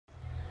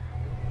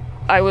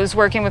I was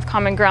working with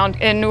Common Ground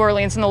in New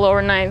Orleans in the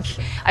lower ninth.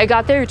 I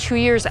got there 2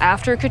 years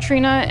after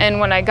Katrina, and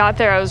when I got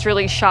there, I was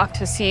really shocked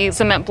to see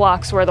cement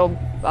blocks where the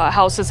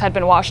houses had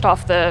been washed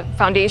off the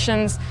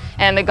foundations,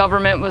 and the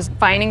government was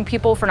fining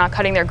people for not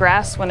cutting their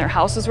grass when their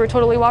houses were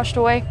totally washed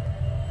away.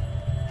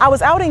 I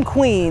was out in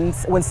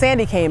Queens when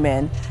Sandy came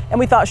in, and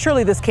we thought,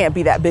 surely this can't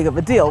be that big of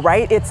a deal,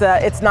 right?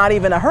 It's not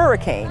even a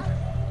hurricane.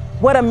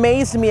 What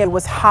amazed me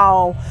was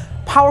how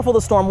powerful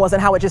the storm was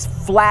and how it just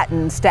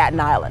flattened Staten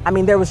Island. I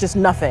mean, there was just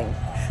nothing.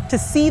 To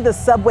see the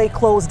subway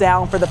close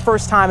down for the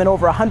first time in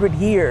over 100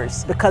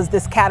 years because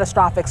this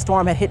catastrophic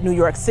storm had hit New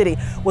York City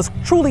was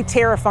truly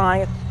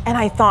terrifying. And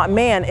I thought,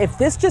 man, if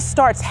this just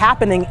starts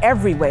happening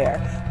everywhere,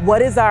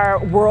 what is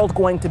our world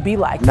going to be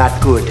like?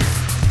 Not good.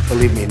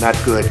 Believe me, not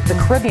good. The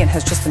Caribbean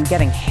has just been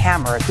getting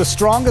hammered. The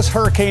strongest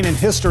hurricane in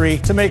history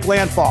to make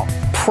landfall.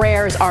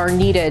 Prayers are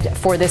needed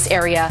for this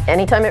area.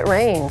 Anytime it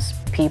rains,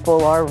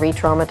 people are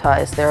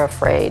re-traumatized. They're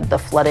afraid. The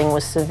flooding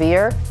was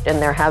severe,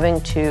 and they're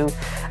having to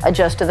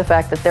adjust to the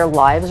fact that their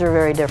lives are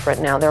very different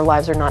now. Their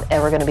lives are not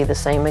ever going to be the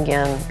same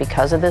again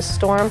because of this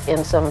storm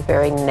in some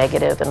very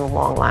negative and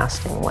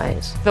long-lasting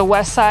ways. The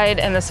west side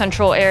and the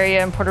central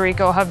area in Puerto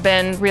Rico have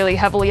been really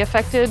heavily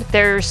affected.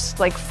 There's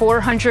like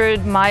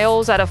 400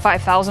 miles out of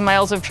 5,000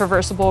 miles of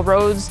traversable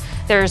roads.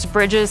 There's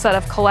bridges that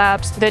have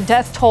collapsed. The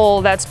death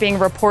toll that's being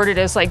reported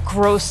is like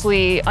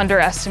grossly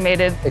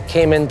underestimated. It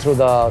came in through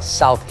the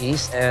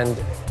southeast, and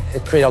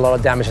it created a lot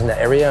of damage in the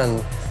area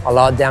and a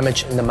lot of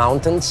damage in the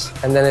mountains.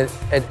 And then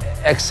it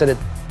exited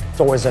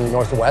towards the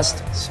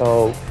northwest.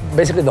 So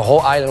basically the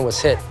whole island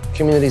was hit.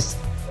 Communities,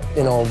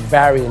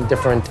 vary in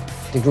different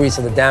degrees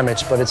of the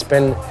damage, but it's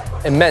been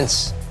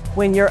immense.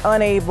 When you're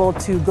unable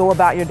to go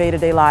about your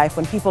day-to-day life,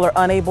 when people are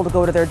unable to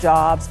go to their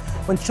jobs,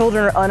 when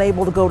children are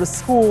unable to go to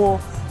school,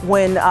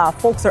 when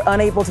folks are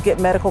unable to get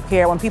medical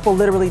care, when people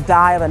literally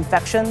die of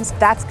infections,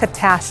 that's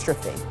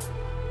catastrophe.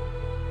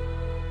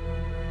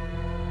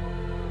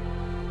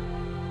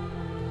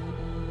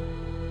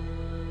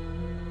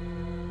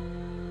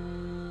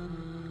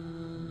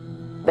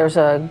 There's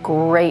a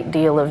great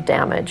deal of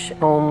damage.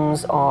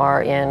 Homes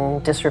are in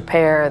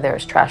disrepair,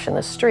 there's trash in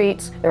the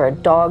streets, there are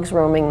dogs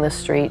roaming the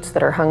streets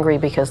that are hungry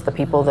because the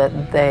people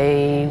that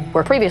they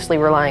were previously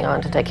relying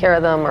on to take care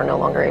of them are no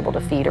longer able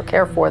to feed or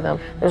care for them.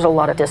 There's a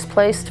lot of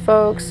displaced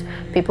folks.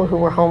 People who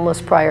were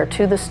homeless prior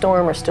to the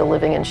storm are still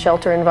living in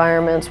shelter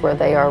environments where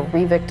they are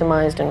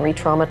re-victimized and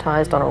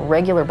re-traumatized on a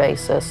regular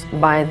basis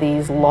by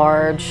these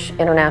large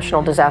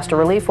international disaster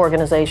relief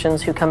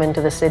organizations who come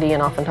into the city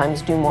and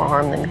oftentimes do more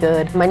harm than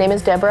good. My name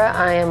is Deborah.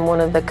 I am one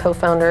of the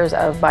co-founders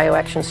of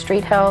BioAction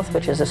Street Health,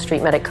 which is a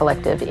street medic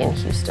collective in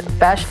Houston.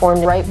 BASH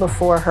formed right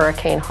before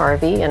Hurricane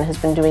Harvey and has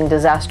been doing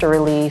disaster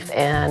relief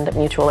and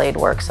mutual aid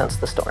work since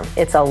the storm.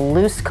 It's a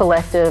loose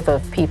collective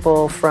of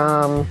people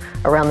from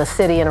around the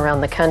city and around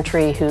the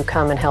country who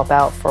come and help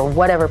out for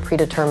whatever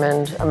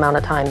predetermined amount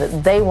of time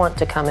that they want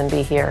to come and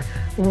be here.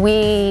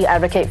 We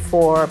advocate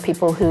for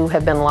people who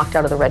have been locked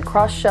out of the Red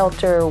Cross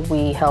shelter.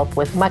 We help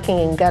with mucking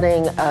and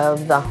gutting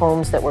of the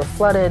homes that were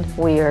flooded.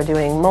 We are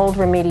doing mold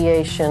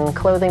remediation,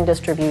 clothing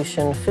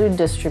distribution, food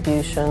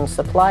distribution,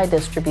 supply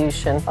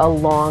distribution,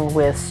 along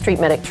with street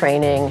medic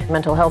training,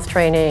 mental health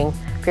training,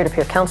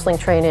 peer-to-peer counseling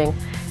training,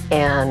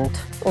 and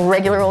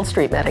regular old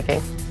street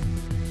medicing.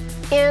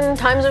 In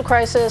times of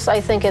crisis, I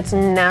think it's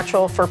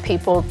natural for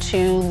people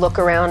to look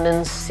around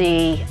and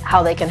see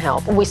how they can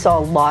help. We saw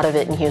a lot of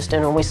it in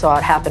Houston, and we saw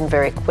it happen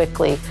very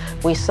quickly.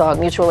 We saw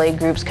mutual aid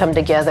groups come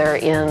together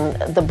in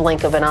the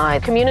blink of an eye.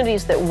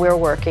 Communities that we're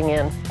working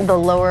in, the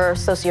lower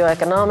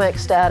socioeconomic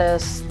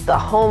status, the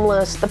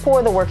homeless, the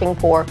poor, the working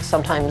poor,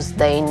 sometimes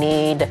they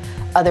need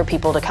other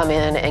people to come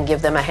in and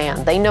give them a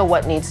hand. They know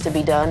what needs to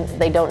be done.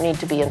 They don't need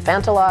to be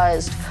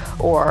infantilized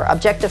or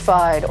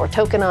objectified or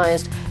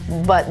tokenized,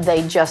 but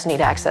they just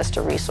need access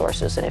to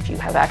resources. And if you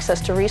have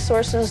access to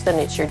resources, then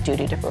it's your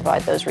duty to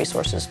provide those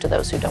resources to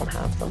those who don't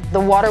have them. The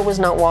water was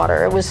not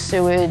water, it was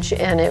sewage,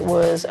 and it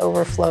was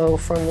overflow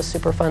from the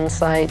Superfund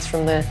sites,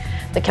 from the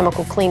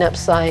chemical cleanup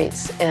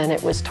sites, and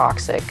it was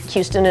toxic.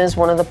 Houston is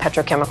one of the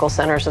petrochemical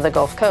centers of the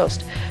Gulf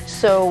Coast.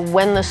 So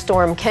when the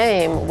storm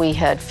came, we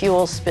had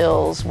fuel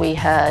spills, we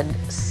had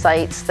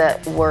sites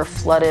that were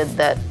flooded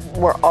that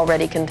were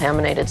already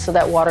contaminated, so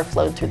that water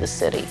flowed through the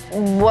city.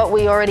 What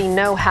we already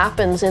know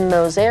happens in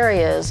those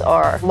areas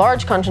are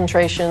large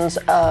concentrations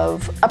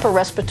of upper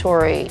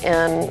respiratory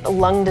and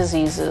lung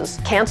diseases,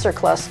 cancer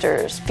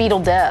clusters, fetal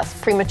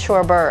death,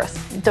 premature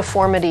birth,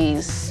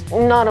 deformities,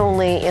 not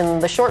only in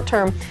the short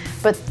term,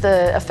 but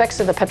the effects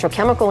of the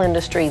petrochemical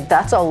industry,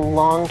 that's a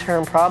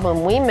long-term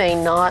problem. We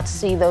may not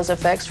see those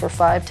effects for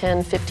 5,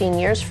 10, 15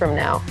 years from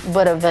now,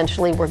 but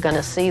eventually we're going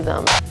to see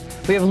them.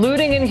 We have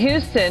looting in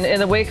Houston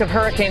in the wake of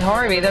Hurricane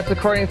Harvey. That's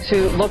according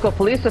to local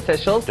police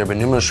officials. There have been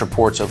numerous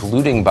reports of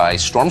looting by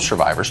storm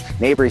survivors.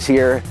 Neighbors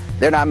here,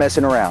 they're not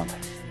messing around.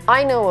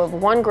 I know of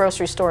one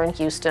grocery store in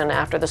Houston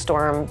after the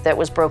storm that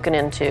was broken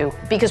into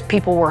because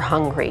people were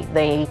hungry.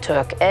 They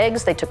took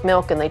eggs, they took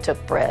milk, and they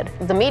took bread.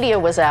 The media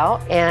was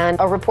out, and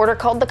a reporter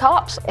called the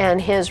cops,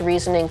 and his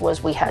reasoning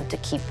was we had to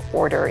keep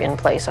order in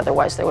place,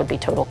 otherwise there would be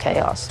total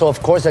chaos. So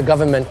of course the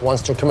government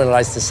wants to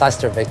criminalize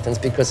disaster victims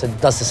because it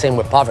does the same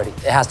with poverty.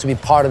 It has to be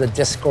part of the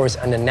discourse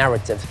and the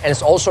narrative, and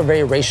it's also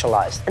very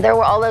racialized. There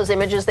were all those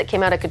images that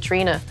came out of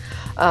Katrina.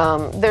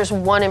 There's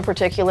one in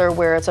particular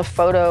where it's a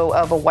photo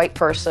of a white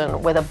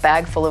person with a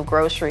bag full of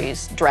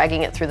groceries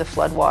dragging it through the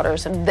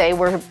floodwaters, and they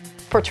were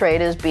portrayed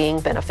as being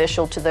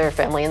beneficial to their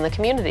family and the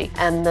community.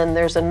 And then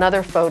there's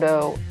another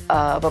photo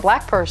of a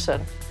black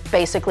person,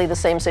 basically the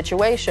same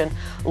situation,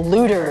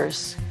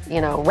 looters,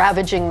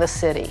 ravaging the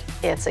city.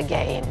 It's a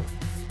game.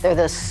 They're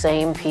the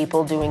same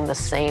people doing the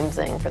same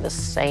thing for the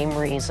same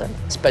reason.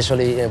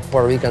 Especially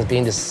Puerto Ricans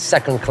being the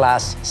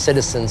second-class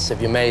citizens,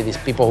 if you may, these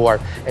people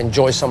who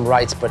enjoy some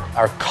rights but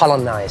are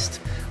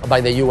colonized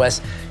by the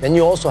U.S. Then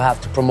you also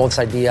have to promote this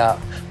idea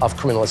of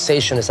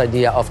criminalization, this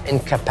idea of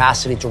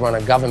incapacity to run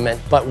a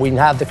government. But we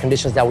have the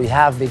conditions that we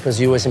have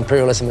because U.S.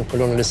 imperialism and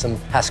colonialism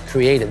has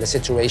created the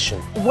situation.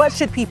 What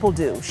should people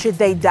do? Should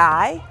they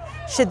die?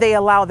 Should they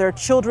allow their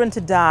children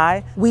to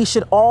die? We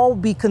should all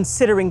be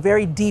considering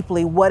very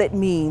deeply what it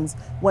means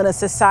when a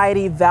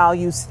society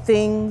values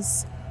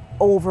things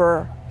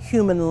over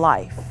human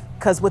life.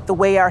 Because with the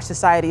way our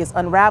society is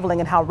unraveling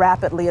and how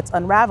rapidly it's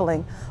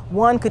unraveling,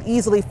 one could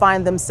easily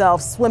find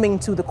themselves swimming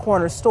to the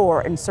corner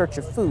store in search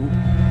of food.